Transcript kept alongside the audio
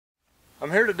I'm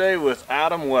here today with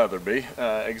Adam Weatherby,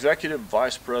 Executive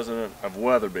Vice President of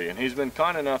Weatherby, and he's been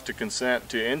kind enough to consent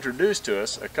to introduce to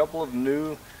us a couple of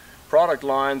new product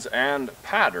lines and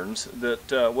patterns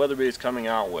that Weatherby is coming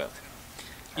out with.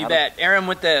 You bet. Aaron,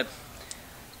 with the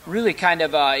really kind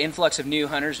of influx of new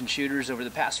hunters and shooters over the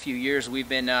past few years, we've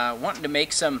been wanting to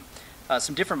make some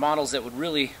different models that would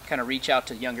really kind of reach out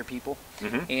to younger people.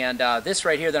 And this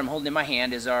right here that I'm holding in my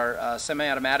hand is our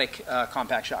semi-automatic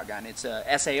compact shotgun. It's a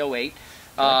SA-08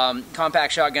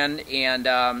 compact shotgun, and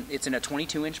it's in a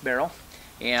 22-inch barrel.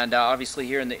 And obviously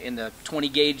here in the 20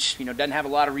 gauge, doesn't have a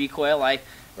lot of recoil. I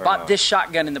bought this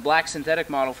shotgun in the black synthetic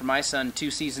model for my son 2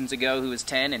 seasons ago, who was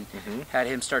 10, and had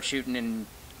him start shooting, and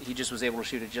he just was able to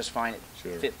shoot it just fine.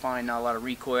 It fit fine, not a lot of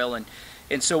recoil, and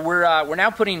so we're now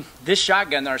putting this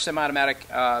shotgun, our semi-automatic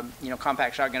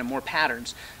compact shotgun, in more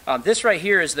patterns. This right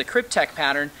here is the Kryptek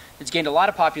pattern. It's gained a lot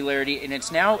of popularity, and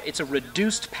it's a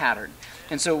reduced pattern.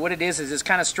 And so what it is it's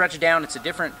kind of stretched down. It's a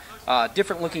different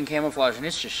looking camouflage, and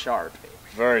it's just sharp.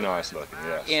 Very nice looking,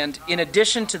 yes. And in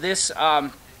addition to this,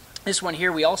 this one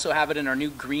here, we also have it in our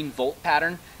new green volt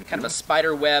pattern, kind of a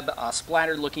spider web,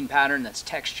 splattered looking pattern that's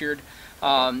textured.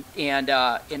 And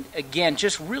again,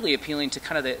 just really appealing to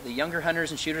kind of the younger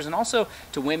hunters and shooters, and also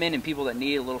to women and people that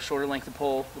need a little shorter length of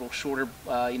pole, a little shorter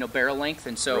barrel length.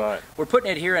 And so we're putting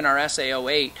it here in our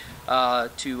SA-08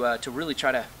 to really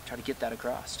try to get that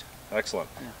across. Excellent.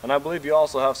 Yeah. And I believe you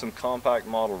also have some compact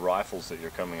model rifles that you're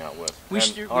coming out with.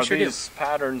 Are these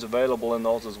patterns available in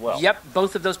those as well? Yep,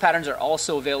 both of those patterns are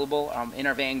also available in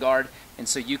our Vanguard, and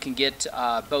so you can get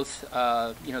both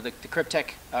the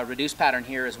Kryptek reduced pattern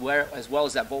here as well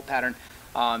as that Volt pattern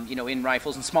in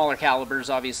rifles and smaller calibers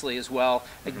obviously as well.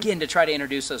 Again, to try to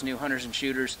introduce those new hunters and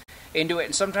shooters into it,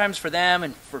 and sometimes for them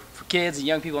and for kids and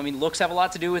young people, I mean, looks have a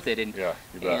lot to do with it, and yeah,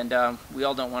 you bet. And we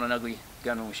all don't want an ugly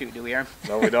gun when we shoot, do we, Aaron?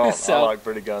 No, we don't. I like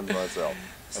pretty guns myself.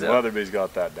 And Weatherby's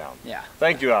got that down. Yeah.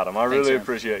 Thank you, Adam. I really Aaron.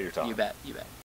 appreciate your time. You bet. You bet.